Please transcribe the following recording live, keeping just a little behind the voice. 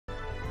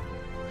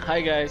Hi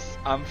guys,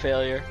 I'm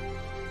Failure.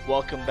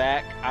 Welcome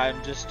back.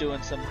 I'm just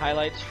doing some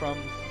highlights from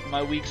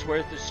my week's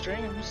worth of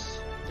streams.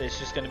 There's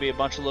just going to be a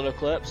bunch of little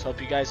clips. Hope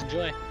you guys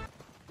enjoy.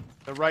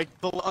 They're right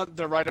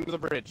under the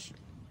bridge.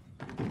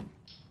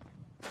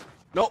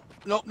 Nope.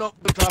 They're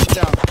dropping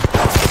down.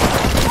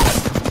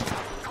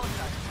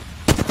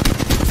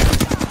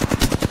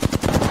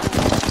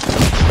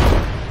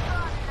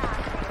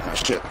 Oh,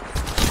 shit.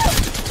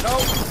 No.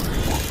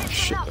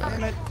 Shit.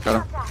 Damn it.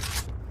 Got him.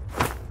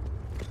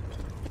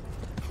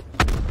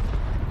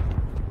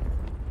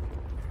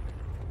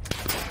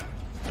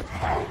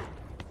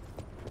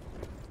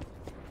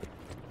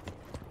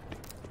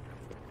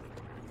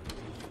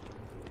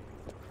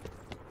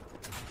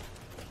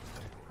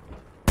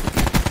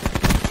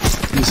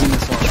 He's in the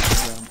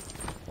farm.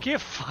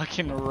 Get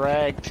fucking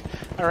wrecked.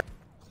 Alright.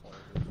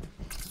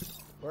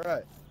 Where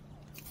at?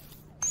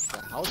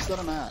 The house that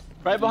I'm at.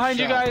 Right behind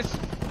you Shot. guys.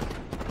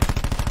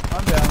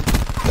 I'm down.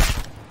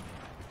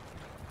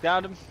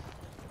 Downed him.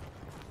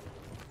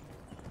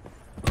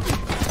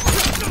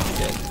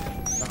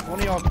 One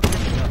of y'all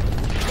picking up.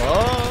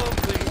 Oh,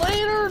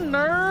 later,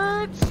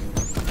 nerds.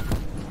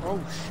 Oh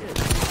shit.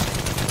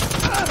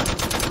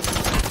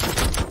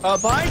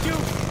 Behind you,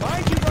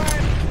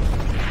 Brian.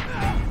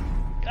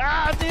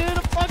 Ah,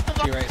 dude, fuck the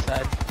your right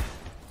side.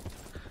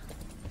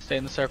 Stay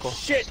in the circle.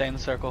 Shit. Stay in the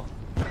circle.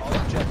 All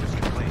objectives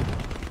complete.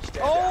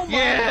 Stand Oh down. my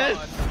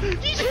god.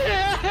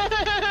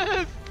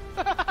 Yes!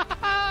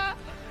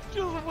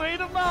 Just wait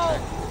him out.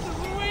 Just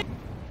wait.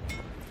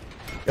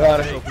 God,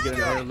 I hope we get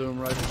an heirloom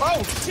right.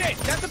 Oh shit,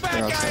 that's the bad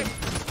They're guy. outside.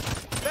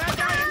 Bad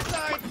guy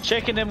inside.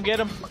 Checking him, get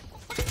him.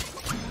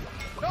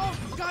 No,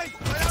 guys,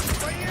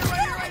 right here.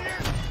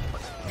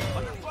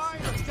 Under fire.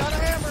 He's got a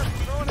hammer.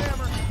 Throw a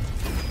hammer.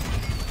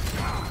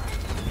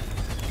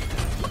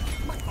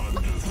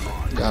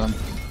 Got him.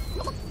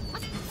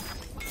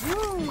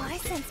 Ooh, I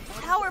sense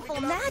powerful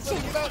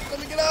magic. Let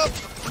me get up.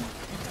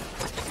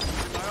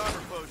 My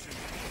armor potion.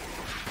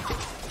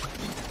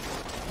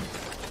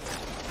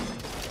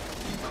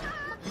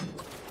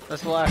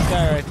 That's the last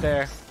guy right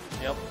there.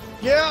 Yep.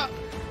 Yeah.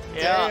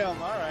 Yeah.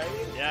 Damn, alright.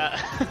 Yeah.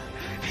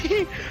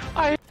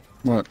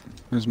 What?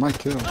 Who's my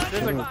kill?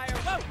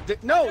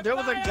 No, there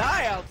was a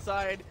guy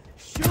outside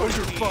shooting me. We're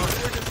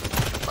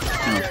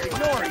just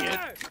ignoring it.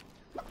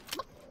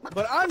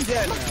 But I'm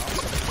dead now.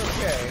 It's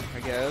okay, I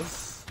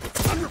guess.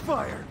 Under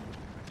fire.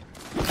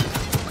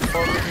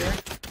 Over here.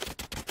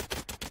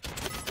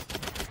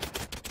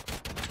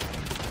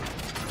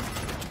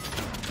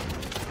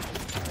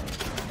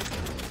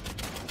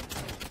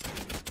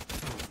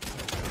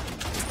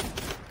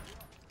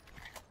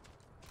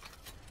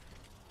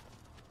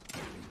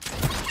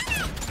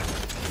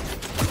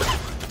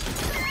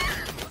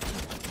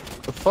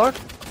 The fuck?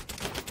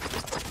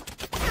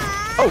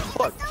 Oh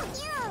fuck!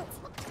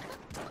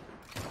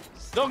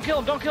 Don't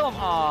kill him.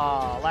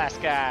 Aw,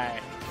 last guy.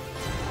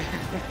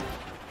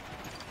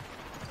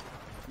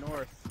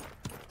 North.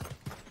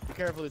 Be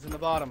careful, he's in the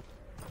bottom.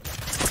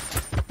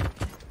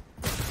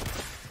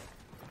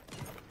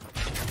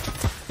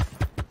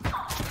 There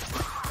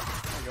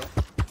you go.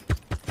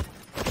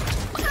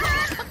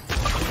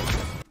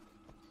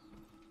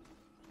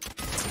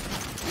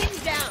 Pin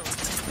down.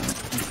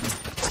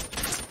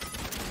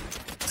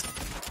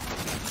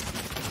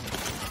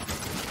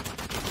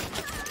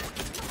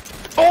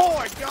 Oh,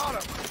 I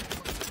got him!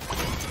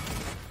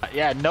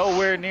 Yeah,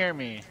 nowhere near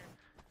me.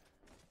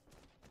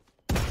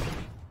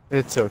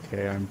 It's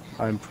okay,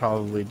 I'm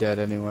probably dead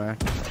anyway.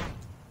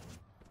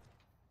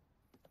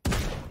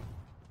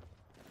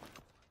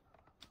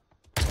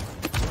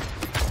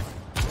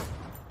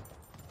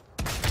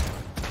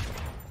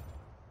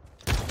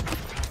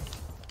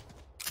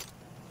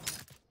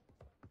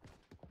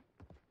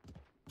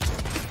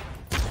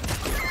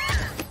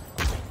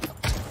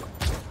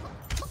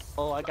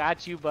 Oh, I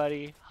got you,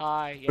 buddy.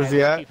 Hi. Yeah, Where's he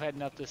just at? keep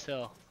heading up this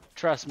hill.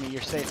 Trust me,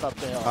 you're safe up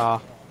the hill. Ah.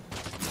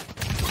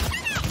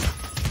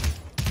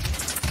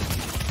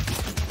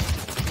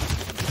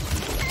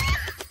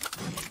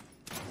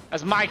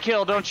 That's my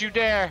kill, don't you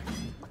dare!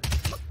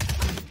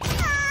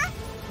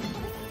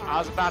 I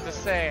was about to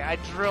say, I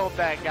drilled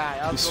that guy.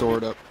 I He's was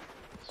sword up.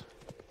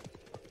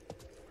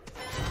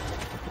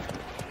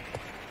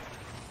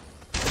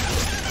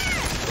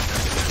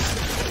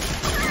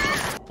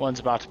 One's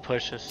about to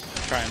push us.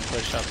 Try and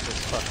push up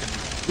this fucking.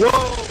 Whoa,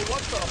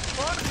 what the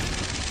fuck?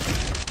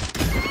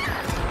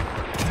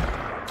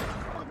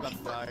 I'm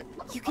gonna die.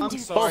 You can I'm do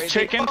sorry. Both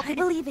chicken. I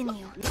believe in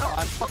you. No,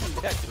 I'm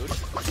fucking dead, dude.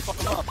 Fuck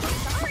them up.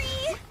 Sorry,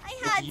 I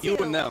had You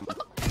to. and them.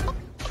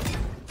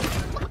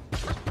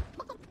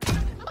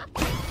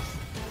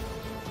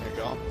 There you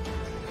go.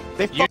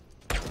 They You-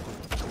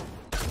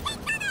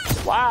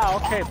 Wow,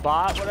 okay,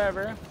 bot,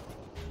 whatever.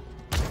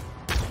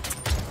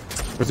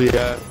 Where's he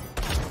at?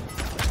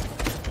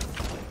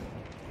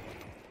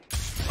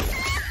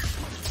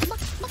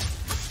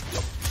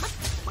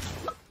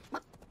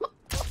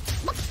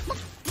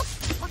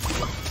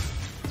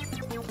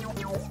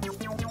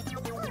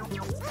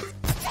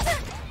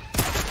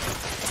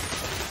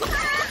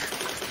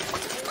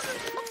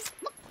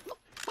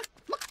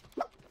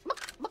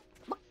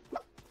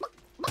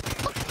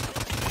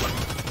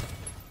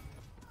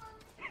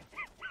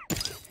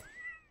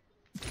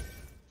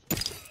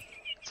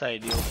 how you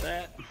deal with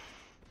that.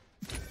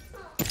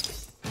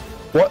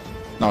 What?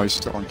 No, he's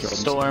still on kill.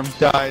 Storm.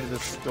 Died to the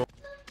storm.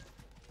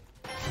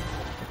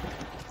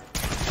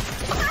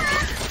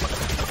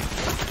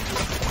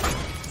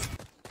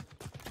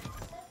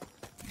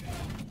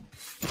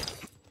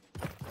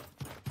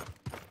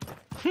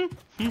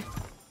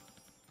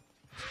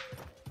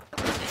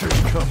 Take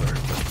cover.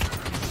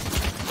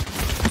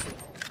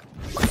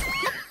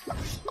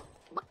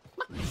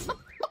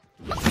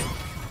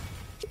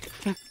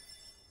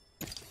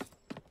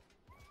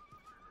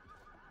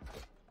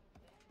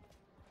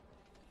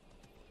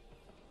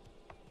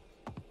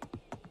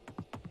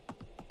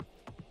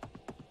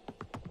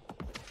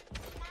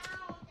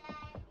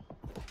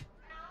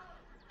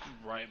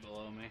 Right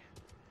below me.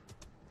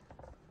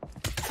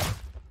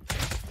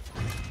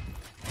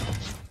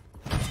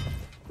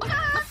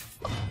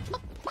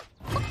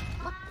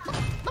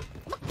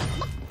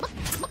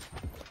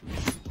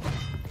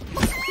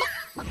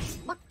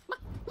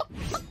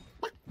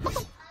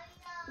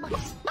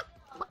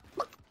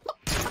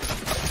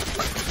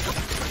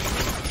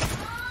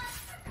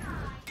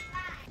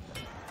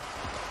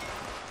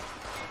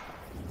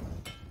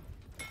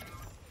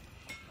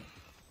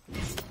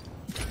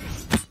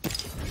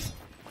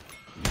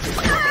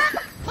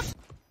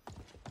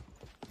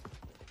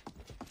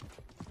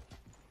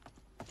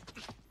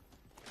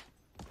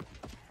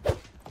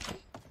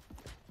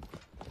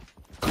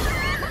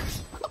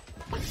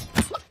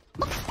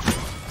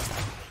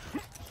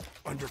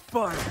 Under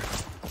fire.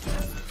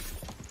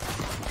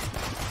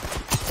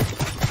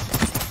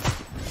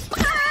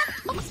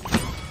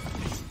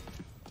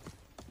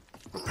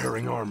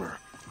 Repairing armor.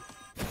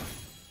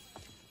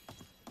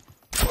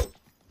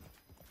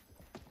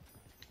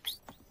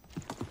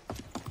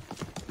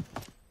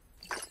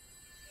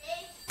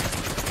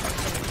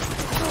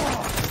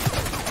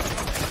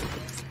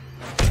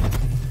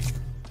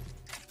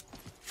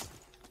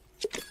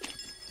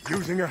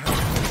 Using a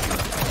helmet.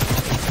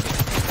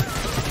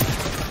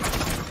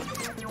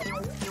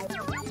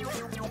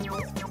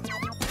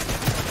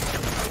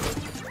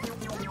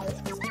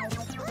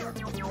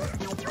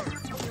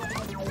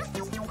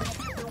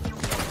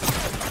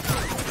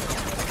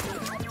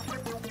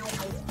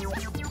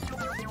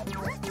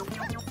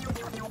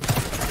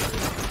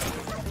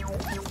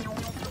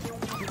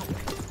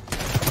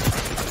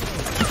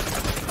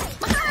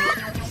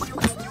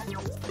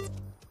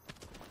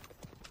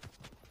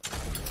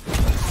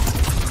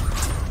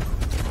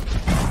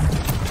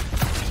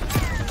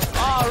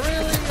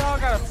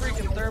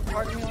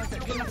 Party me like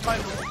that. Get in a fight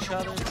with each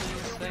other,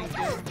 please. Thank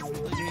you.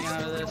 Leave me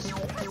out of this.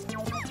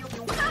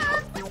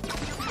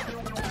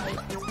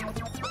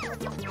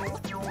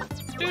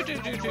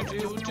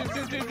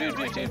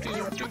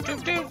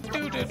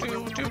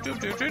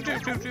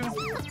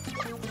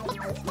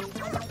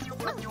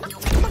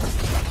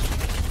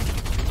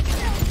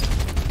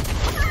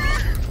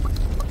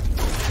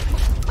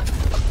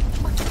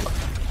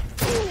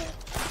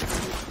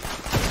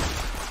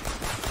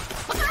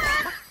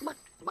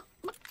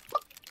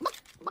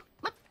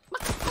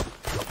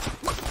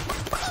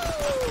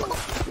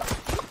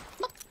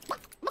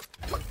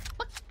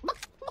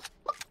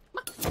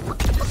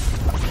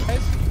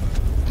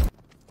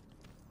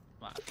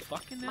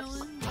 Fucking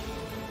Ellen.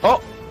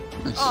 Oh!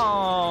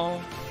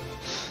 Oh.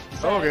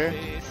 Okay.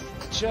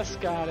 Face.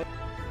 Just got it.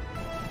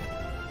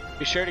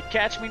 Be sure to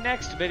catch me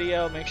next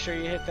video. Make sure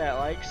you hit that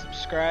like,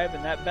 subscribe,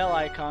 and that bell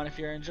icon if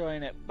you're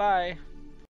enjoying it. Bye.